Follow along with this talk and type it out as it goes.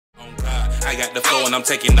I got the flow and I'm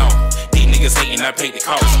taking off. These niggas hating, I paid the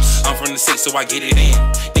cost. I'm from the 6, so I get it in.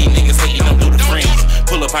 These niggas hating, don't do the friends.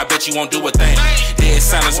 Pull up, I bet you won't do a thing. Dead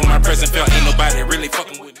silence when my presence felt, ain't nobody really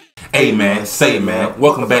fucking with me. Hey man, say it man.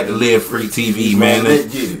 Welcome back to Live Free TV, man.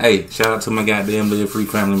 Hey, shout out to my goddamn Live Free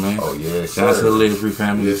family, man. Oh yeah, shout out to the Live Free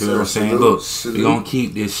family. You feel what I'm saying? Look, we gonna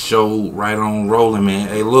keep this show right on rolling, man.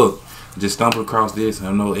 Hey, look, just stumbled across this.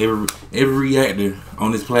 I know every reactor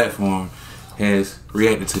on this platform has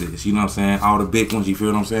reacted to this. You know what I'm saying? All the big ones. You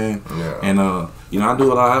feel what I'm saying? Yeah. And you know, I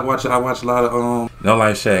do a lot. I watch a lot of No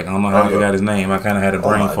Life Shaq. I don't know how I forgot his name. I kind of had a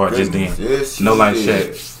brain fart just then. Yes, No Life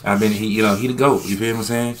Shaq. I've been he the GOAT. You feel what I'm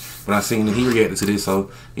saying? But I seen that he reacted to this,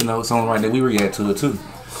 so you know, it's only right that we react to it too. You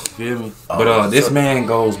feel me? But this man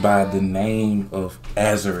goes by the name of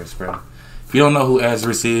Azarus, bro. If you don't know who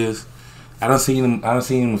Azarus is, I done seen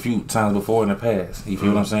him a few times before in the past. You feel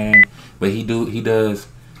what I'm saying? But he does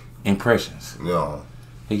impressions. Yeah.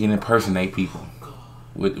 He can impersonate people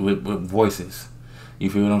with voices.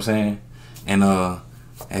 You feel what I'm saying? And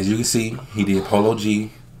as you can see, he did Polo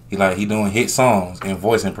G. He doing hit songs and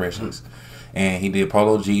voice impressions. And he did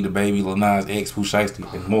Polo G, Dababy, Lil Nas X, Pooh, Shiesty,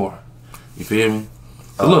 and more. You feel me?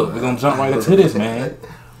 So look, we're gonna jump right into this, man.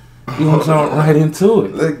 We're gonna jump right into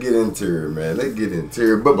it. Let's get into it, man. Let's get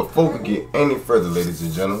into it. But before we get any further, ladies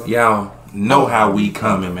and gentlemen, y'all know how we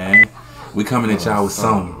coming, man. We coming at y'all with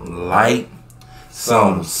some light,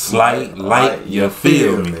 some slight light. You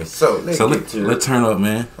feel me? So let's turn up,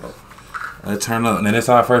 man. Let's turn up. And that's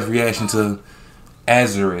our first reaction to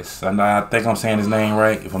Azarus. I think I'm saying his name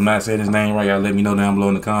right. If I'm not saying his name right, y'all let me know down below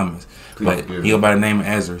in the comments. But he go by the name of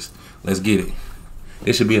Azarus. Let's get it.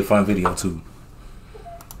 This should be a fun video too.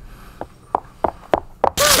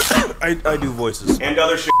 I do voices. And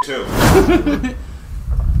other shit too.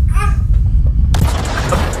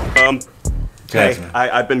 Hey,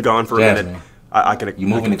 I've been gone for a minute. I can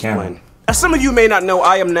moving the camera. As some of you may not know,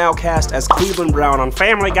 I am now cast as Cleveland Brown on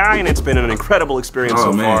Family Guy, and it's been an incredible experience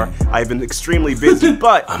so far. I've been extremely busy,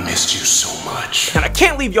 but I missed you so much. And I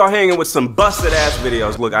can't leave y'all hanging with some busted ass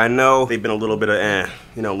videos. Look, I know they've been a little bit of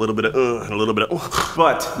you know, a little bit of and a little bit of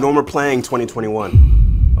but no more playing 2021.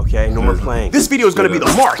 Okay, no more playing. This video is gonna be the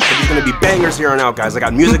mark. There's gonna be bangers here on out, guys. I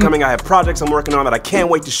got music coming, I have projects I'm working on that I can't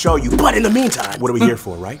wait to show you. But in the meantime, what are we here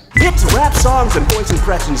for, right? Hits, rap songs, and voice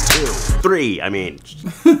impressions too. 3, I mean,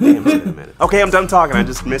 damn, wait a minute. Okay, I'm done talking, I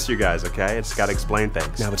just miss you guys, okay? I just gotta explain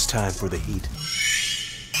things. Now it's time for the heat.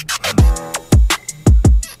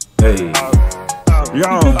 Hey.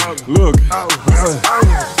 Yeah, look.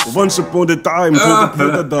 Once upon a time, to the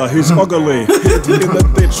predator, he's ugly. Hid in the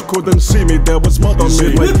ditch, couldn't see me, there was mud on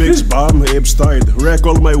me. My big spam, abs tight, rack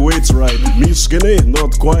all my weights right. Me skinny?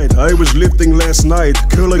 Not quite. I was lifting last night,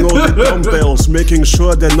 curling all the dumbbells, making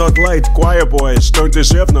sure they're not light. Choir boys, don't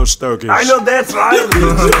deserve no stokies. I know that's right.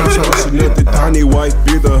 Fascinated tiny white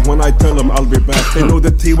beater, when I tell them I'll be back, they know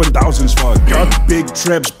the T1000's for. Got big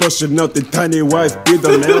traps busting out the tiny white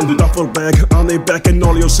beater, man. Duffel bag on a back and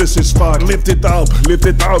all your sissies fuck. Lift it up, lift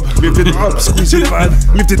it up, lift it up, squeeze it bad,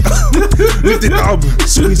 lift it up, lift it up,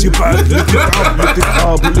 squeeze it bad, lift it up, lift it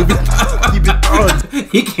up, lift it up, keep it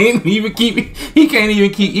up. He can't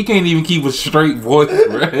even keep a straight voice,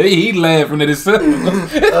 bro. He laughing at himself.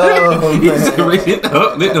 Oh, he just raise it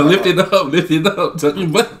up, lift it up, touch your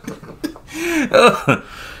butt.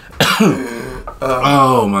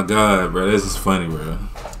 Oh my god, bro, this is funny, bro.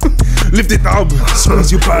 Lift it up,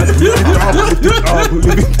 squeeze your butt, lift it up, lift it up,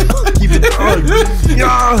 lift it up, keep it up.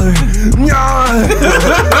 Yeah, yeah.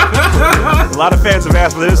 A lot of fans have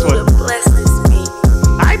asked for this one.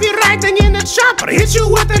 I be riding in a chopper, hit you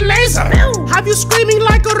with a laser. Have you screaming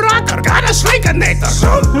like a rocker, got a shrinkinator.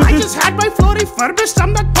 I just had my floor refurbished,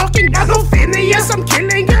 I'm not talking about no Phineas, I'm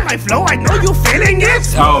killing it. My flow, I know you feeling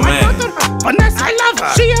it. Oh man. Vanessa, I love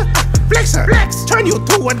her. She flexer, flex, turn you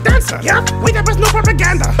to a dancer. Yeah, wait, there was no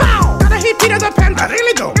propaganda. Bow. Gotta hate Peter the Panda, I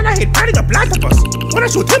really do. And I hate Patty the Platypus. When I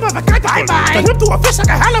shoot him off a catapult, turn him to a fish like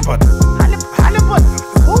a halibut. Halibut?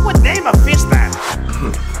 Who would name a fish that?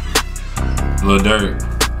 Lil Dirt.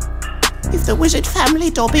 If the wizard family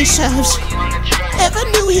Dobby serves ever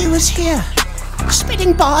knew he was here,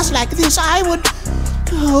 spitting bars like this, I would...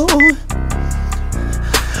 Oh...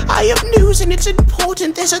 I have news and it's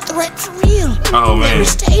important, there's a threat for real. Oh man.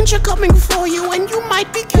 There's danger coming for you and you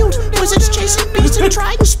might be killed. Wizards chasing beasts and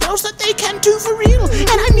trying spells that they can't do for real. And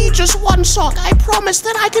I need just one sock, I promise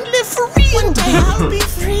that I can live for real. One day I'll be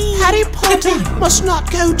free. Harry Potter must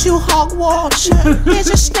not go to Hogwarts. There's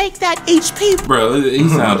a snake that eats people. Bro, he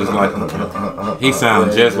sounds just like him, bro. He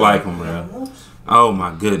sounds just like him, bro. Oh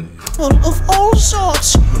my goodness. Of all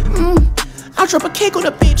sorts. I'll drop a cake on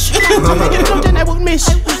a bitch. And then I won't miss.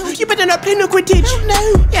 You better not play no Quidditch.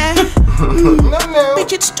 No. Yeah.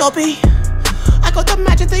 Bitch, it's Dubby. I got the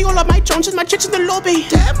magic thing, all of my Jones and my chicks in the lobby.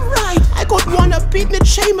 Damn right. I got one up in the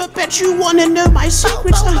chamber, bet you wanna know my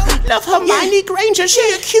secrets. Love Hermione Granger, she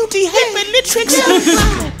a cutie, hate Bellatrix.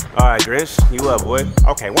 Alright, Grinch, you up, boy?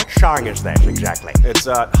 Okay, what song is that exactly? It's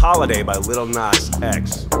Holiday by Lil Nas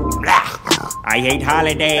X. I hate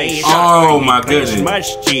holidays. Oh my goodness.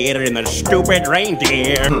 Christmas cheer and the stupid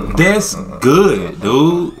reindeer. That's good,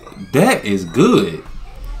 dude. That is good.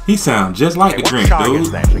 He sounds just like the Grinch, What song is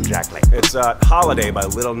dude. that exactly? It's Holiday by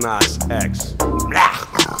Lil Nas X.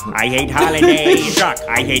 I hate holidays.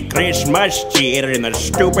 I hate Christmas cheer and the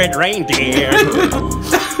stupid reindeer.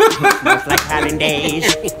 Smells like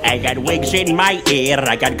holidays. I got wigs in my ear.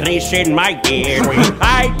 I got grease in my ear.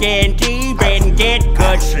 I can't even get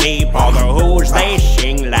good sleep. All the who's they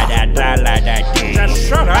sing la da da la da dee. Just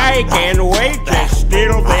shut up. I can't wait to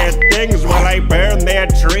steal their things while I burn their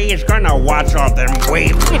trees. Gonna watch all them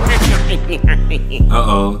weep.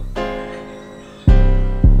 Uh-oh.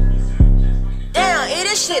 Damn,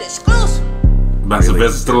 this shit exclusive. By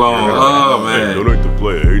Sylvester Stallone. Oh, I man. don't like to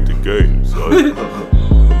play, I hate the game, son.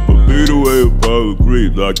 But beat away Apollo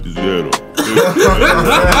Creed knocked his head off.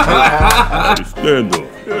 Stand up.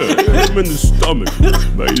 Yeah, hit him in the stomach.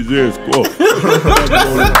 Make his ass cough. Knocked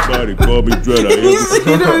on his body, call me Dread. I Hit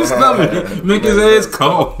him in the stomach. Make his ass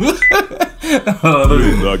cold.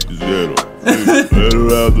 knocked his head off. Right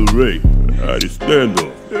around the ring. Alright, stand up.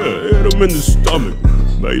 Yeah, hit him in the stomach.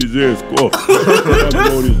 Made his ass cough. Knocked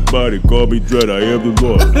on his body, call me Dread. I am the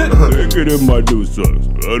Lord. Get in my new songs.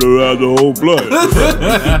 Run around the whole block.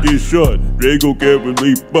 Get shot. Draco can't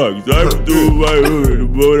release bugs. I'm doing my hood. The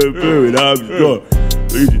morning period. I'm shot.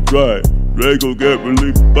 Please try. Draco can't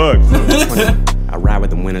release bugs. I ride with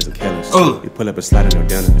them winners and killers. Oh. You pull up a slide in no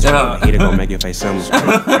dinner. Yeah. Heater gon' make your face summer.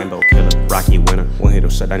 Rainbow killer. Rocky winner. One hit will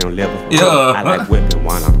shut down your liver. Yeah. I like whipping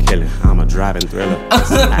wine, I'm killing. I'm a driving thriller.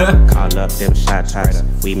 I call up them shot tops.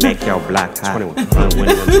 We make your block hot. 21.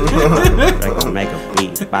 They gon' make a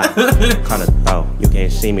beat bop. Cut a throw. You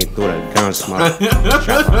can't see me through the gun smoke.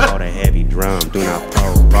 Trap all the heavy drum. Do not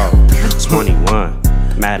roll. 21.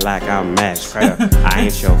 Mad like I'm mad, straight up. I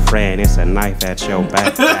ain't your friend, it's a knife at your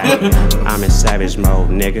back. I'm in savage mode,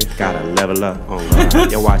 nigga. Gotta level up on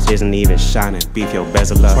God. Your watch isn't even shining. Beef your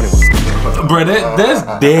bezel up. 21. Bro, that's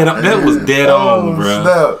dead on. That was dead on, bro.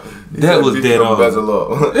 That was dead on.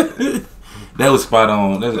 That was spot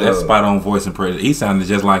on. That's spot on voice impression. He sounded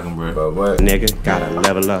just like him, bro. But what? Nigga, gotta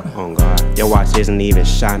level up on God. Your watch isn't even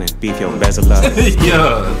shining. Beef your bezel up.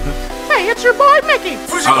 Yeah. Hey, it's your boy Mickey.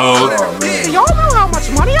 Uh-oh. Do y'all know how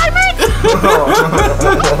much money I make?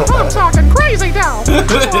 I'm talking crazy now.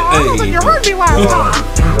 I don't think you heard me last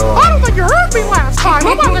time.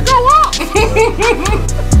 I'm about to go off.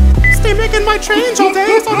 Stay making my change all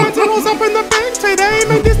day, so my tables up in the bank today.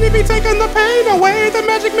 Make Disney be taking the pain away. The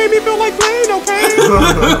magic made me feel like Blaine, okay?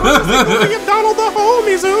 Me and Donald the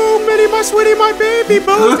homie, Zoom, Minnie, my sweetie, my baby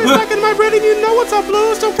boo. Stay back in my bread and you know it's a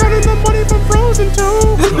blue. Still counting the money from Frozen 2.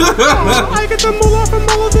 I get the moolah from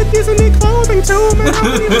all of the Disney clothing too. Man, how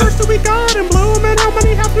many firsts do we got in blue? Man, how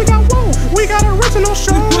many hats we got? Whoa, we got original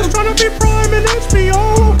shows. Trying to be Prime and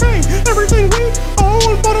HBO, okay? Everything we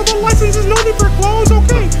own, but all the licenses, no need for clones,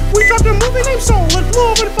 okay? We dropped a movie named Soul, and blew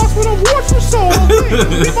up and Fox with awards for Soul, okay?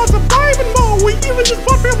 We bought the Vibe and Mo, we even just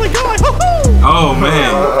bought Family Guy, ho-ho! Oh,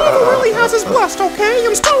 man. Whoever really has is blessed, okay?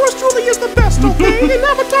 And Star Wars truly is the best, okay? And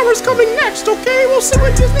Avatar is coming next, okay? We'll see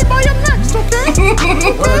what Disney buy him next, okay?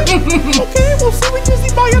 Okay, we'll see what Disney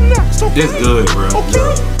buy him next, okay? That's good, bro.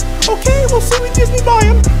 Okay, we'll see what Disney buy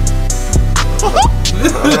him. We'll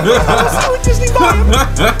see what Disney buy him.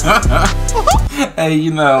 Hey,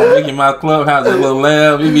 you know, Mickey Mouse Clubhouse, a little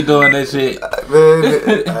laugh. We be doing that shit. Man,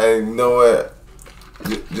 hey, you know what?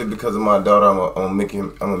 Just because of my daughter, I'm a Mickey Mouse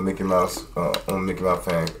fan. I'm a Mickey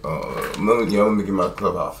Mouse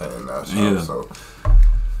Clubhouse fan now. Yeah. So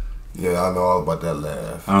yeah, I know all about that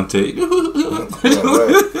laugh. I'll tell you.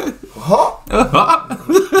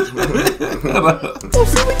 We'll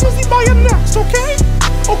see what Disney buy him next, okay?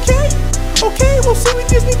 Okay, we'll see what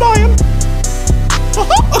Disney buy him.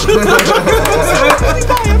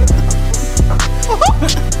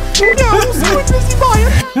 Yeah, we'll see what Disney buy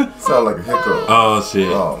him. Sound like a hiccup. Oh, shit.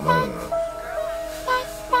 Oh, man.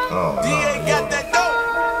 Oh, no.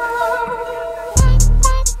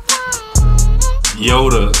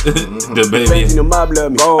 Yoda, the baby. You know my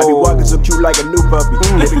love me. I be walking so cute like a new puppy.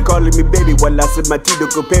 They be calling me baby while I sip my tea to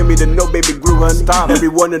compare me to no baby grew, honey.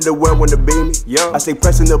 Everyone in the world wanna be me. I say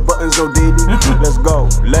pressing the buttons, oh diddy. Let's go.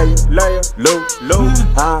 Layer, low,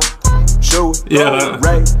 high, show it. Yeah.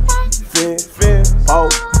 Right, fin, oh.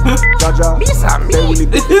 Jaja, they really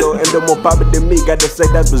think they gon' end up more poppin' than me. Gotta say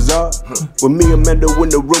that's bizarre. With me and Mendo in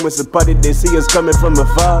the room, it's a party. They see us coming from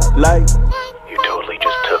afar. Like, you totally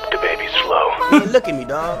just took Dababy's flow. Hey, look at me,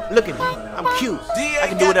 dog. Look at me. I'm cute. I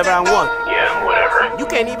can do whatever I want. Yeah, whatever. You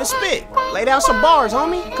can't even spit. Lay down some bars,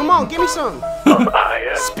 homie. Come on, give me some.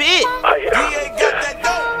 Spit.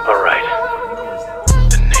 Alright.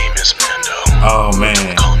 The name is Mando. Oh man.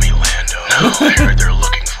 Call me Lando. Now I heard they're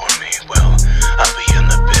looking for me. Well, I'll be in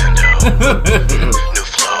the bando. New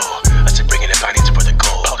flow. I said bring it if I need to for the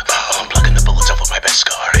gold. I'm plugging the bullets off with my best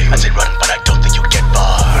scar. I said run, but I don't think you'll get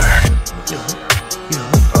far.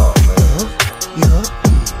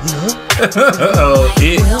 Oh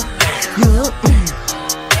shit.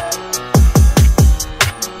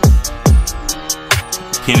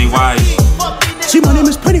 Pennywise. See, my name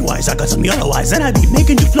is Pennywise, I got some yellow eyes, and I be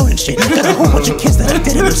making you float and shit. Got a whole bunch of kids that I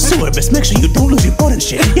did in the sewer, but make sure you don't lose your boat and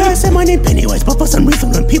shit. Yeah, I said my name Pennywise, but for some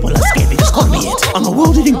reason when people are scared, they just call me it. I'm a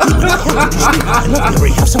world-eating demon, I help with this I love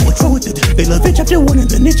theory, have so much wrong with it. They love it chapter 1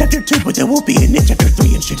 and then it chapter 2, but there won't be an it chapter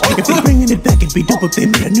 3 and shit. If they're bringing it back, it'd be dope if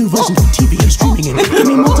they made a new version for TV and streaming it. Give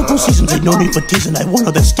me multiple seasons, ain't no need for teasing, I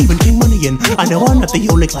want all that Stephen King money in. I know I'm not the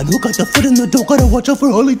only clown who got the foot in the door, gotta watch out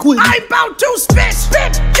for Harley Quinn. I'm about to spit,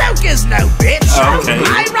 spit, joke is no bitch. Okay.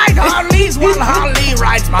 I ride Harleys while Harley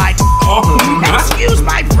rides my Excuse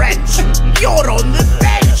my French, you're on the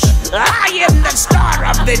bench. I am the star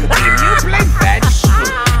of the team, you play fetch.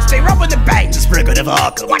 Stay rubbing the bangs, Spriggan of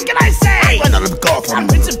Arkham. What can I say? Run out of Gotham,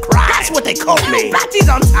 Prince of Crime. That's what they call me. Batty's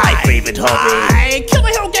on time. My favorite hobby. I kill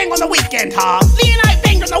the whole gang on the weekend, huh? Lee and I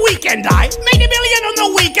banged on the weekend, I made $1 million on the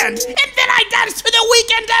weekend. And then I danced to the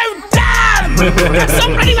weekend, oh damn!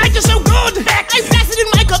 Somebody like you so good. I blasted in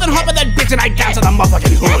my cousin hop with that bitch and I danced on the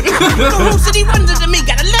motherfucking hood. The whole city runs into me,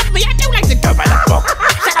 gotta love me. I don't like to go by the book.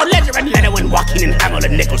 Shout out Ledger and Leno and Joaquin and Hamill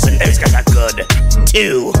and Nicholson. Those guys are good,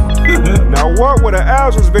 too. Now what would an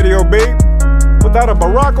Algers video be without a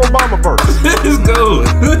Barack Obama verse? Let's go.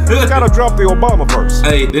 Gotta drop the Obama verse.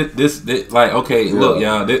 Hey, this like, okay, look,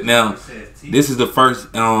 y'all. This is the first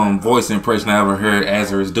voice impression I ever heard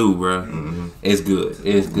Azarus do, bro. It's good.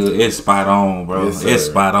 It's good. It's spot on, bro. Yes, it's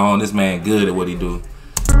spot on. This man good at what he do.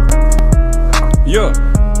 Yeah.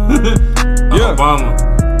 Yeah. Obama.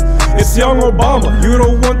 It's young Obama, you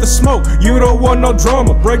don't want the smoke, you don't want no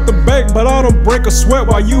drama. Break the bank, but I don't break a sweat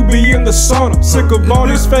while you be in the sauna. Sick of all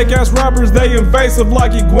these fake ass rappers, they invasive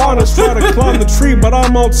like iguanas. Try to climb the tree, but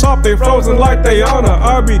I'm on top, they frozen like they honor.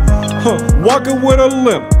 I be walking with a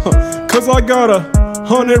limp, cause I got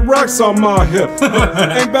 100 racks on my hip.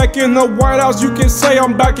 Ain't back in the White House, you can say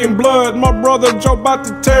I'm back in blood. My brother Joe about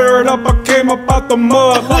to tear it up, I came up out the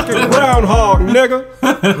mud like a groundhog, nigga.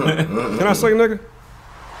 Can I say nigga?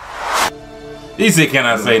 He said, can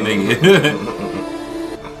I say nigga?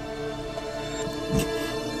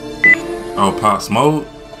 Oh, Pop Smoke?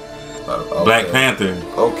 Okay. Black Panther.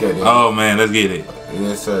 Okay then. Oh man, let's get it.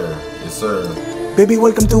 Yes sir. Yes sir. baby,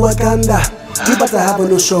 welcome to Wakanda. You better have a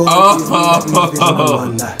new show.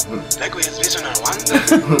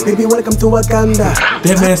 Baby, welcome to Wakanda.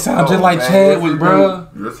 That man sounds just like Chadwick, bro.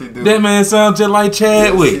 Yes, he do. That man sounds just like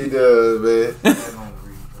Chadwick. Yes, he does, man.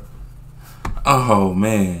 Oh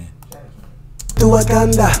man. To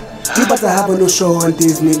Wakanda. You better have a new show on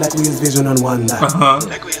Disney like we is Vision on Wanda.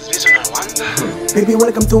 Like we is Vision on Wanda. Baby,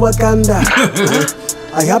 welcome to Wakanda.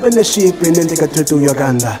 I hop in the ship and then take a trip to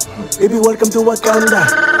Uganda. Baby, welcome to Wakanda.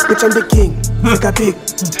 Bitch, I'm the king. Take a pic.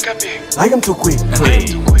 Take a pic. I am too quick.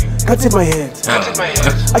 Hey. Cut in my head. Cut in my head.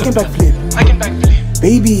 I can backflip. I can backflip.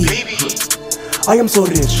 Baby. Baby. I am so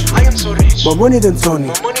rich. I am so rich. More money than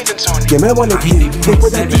Sony. More money than Sony. Yeah, me wanna kill it. Take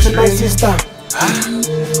with that bitch and my sister.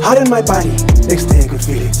 Hard in my body. Next day I could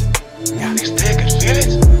feel it. Yeah, next day I could feel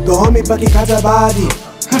it. The homie Bucky got a body.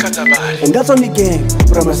 Got a body. And that's on the game.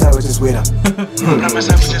 Promise I was just with him. Promise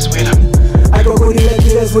I was just with him. I go goody like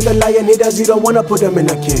this with the lion eaters, you don't wanna put them in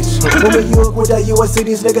a cage. When you work with the US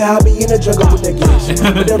cities, nigga, I be in a jungle with the cage.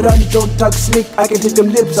 With the run, don't talk slick, I can take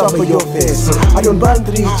them lips off of your face. I don't burn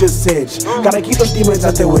trees, just sage. Gotta keep them demons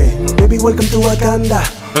out the way. Baby, welcome to Wakanda.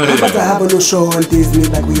 We about to have a new show on Disney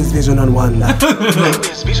like we is Vision on Wanda. Like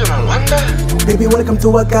we is Vision on Wanda. Baby, welcome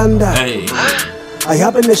to Wakanda. Hey. I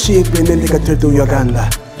hop in the ship and then take a trip to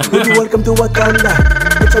Uganda. Baby, welcome to Wakanda.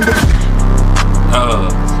 Bitch, I'm the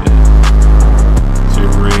Oh, shit.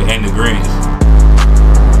 Red and the Grinch.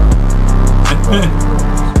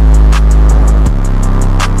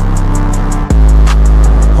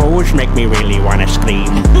 Hoes make me really wanna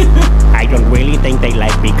scream. I don't really think they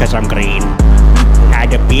like me cause I'm green. I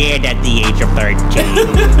had a beard at the age of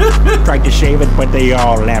 13. Tried to shave it, but they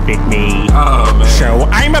all laughed at me. Oh, man. So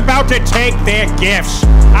I'm about to take their gifts.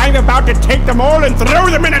 I'm about to take them all and throw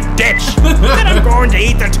them in a ditch. Then I'm going to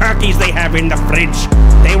eat the turkeys they have in the fridge.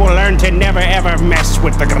 They will learn to never ever mess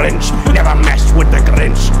with the Grinch. Never mess with the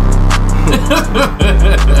Grinch.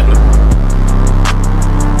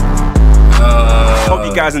 Hope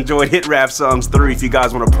you guys enjoyed Hit Rap Songs 3. If you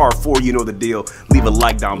guys want a part 4, you know the deal. Leave a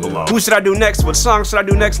like down below. Who should I do next? What song should I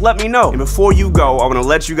do next? Let me know. And before you go, I want to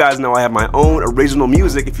let you guys know I have my own original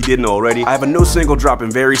music, if you didn't know already. I have a new single dropping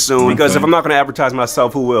very soon, because if I'm not going to advertise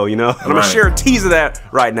myself, who will, you know? And I'm going to share a tease of that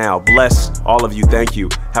right now. Bless all of you. Thank you.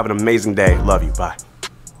 Have an amazing day. Love you. Bye.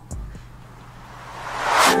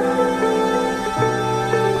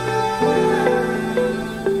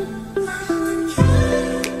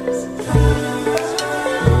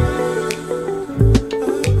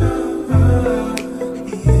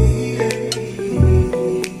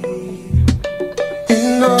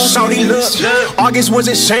 Shawty, look, August was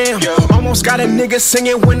a sham. Almost got a nigga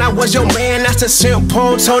singing when I was your man. That's a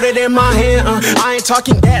simple, told it in my hand. I ain't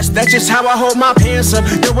talking gas, that's just how I hold my pants up.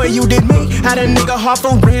 The way you did me, had a nigga hard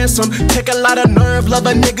for ransom. Take a lot of nerve, love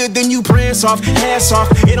a nigga, then you prance off, ass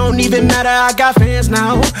off. It don't even matter, I got fans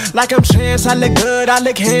now. Like I'm trans, I look good, I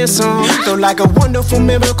look handsome. Feel like a wonderful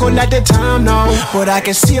miracle at the time, no. But I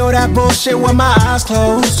can see all that bullshit with my eyes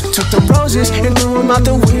closed. Took the roses and threw them out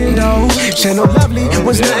the window. Channel Lovely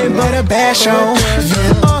was nothing but a bad show.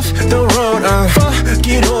 Then off the road, fuck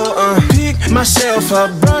it all, pick myself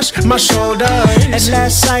up, brush my shoulder. At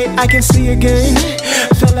last sight, I can see again.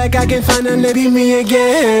 Feel like I can finally be me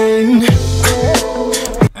again.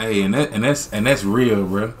 Hey, and that's real,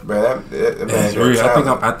 bro. Man, that's real.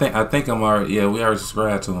 I think I'm already. Yeah, we already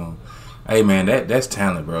subscribed to him. Hey man, that's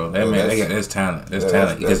talent, bro. That man, that's talent. That's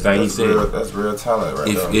talent. Because like he said, that's real talent,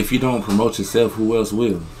 right there. If you don't promote yourself, who else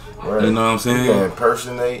will? Right. You know what I'm saying? You can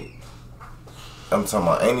impersonate. I'm talking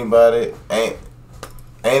about anybody.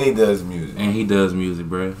 And he does music. And he does music,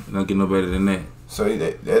 bro. Don't get no better than that. So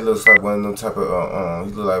that looks like one of them type of.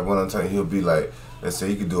 He look like one of them type. He'll be like, let's say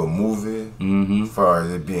he could do a movie. As far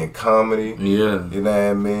as it being comedy. Yeah. You know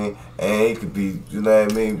what I mean? And he could be, you know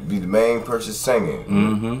what I mean, be the main person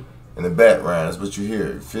singing. In the background, that's what you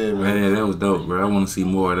hear. You feel me? Yeah, that was dope, bro. I want to see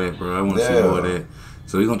more of that, bro. I want to see more of that.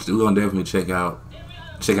 So we're gonna definitely check out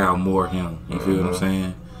more of him. You feel what I'm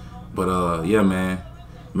saying? But yeah, man.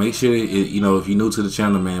 Make sure you know, if you're new to the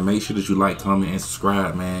channel, man, make sure that you like, comment, and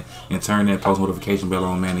subscribe, man, and turn that post notification bell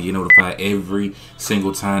on, man, and get notified every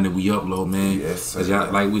single time that we upload, man. Yes, sir. Cause y'all,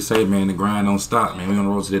 like we say, man, the grind don't stop, man. We on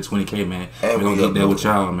the road to that 20K, man. And we gonna get there with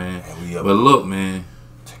y'all, man. But look, man,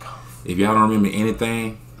 if y'all don't remember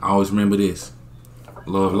anything, always remember this: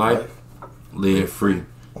 love life, live free.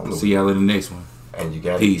 See y'all in the next one. And you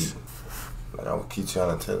got peace. Like, I'm gonna keep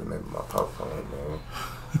trying to tell them maybe my popcorn, man.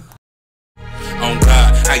 On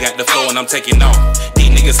God, I got the flow and I'm taking off. These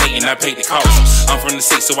niggas hating, I paid the cost. I'm from the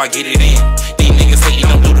 6, so I get it in. These niggas hating,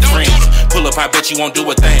 don't do the fringe. Pull up, I bet you won't do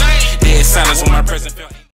a thing. Dead silence when my present felt.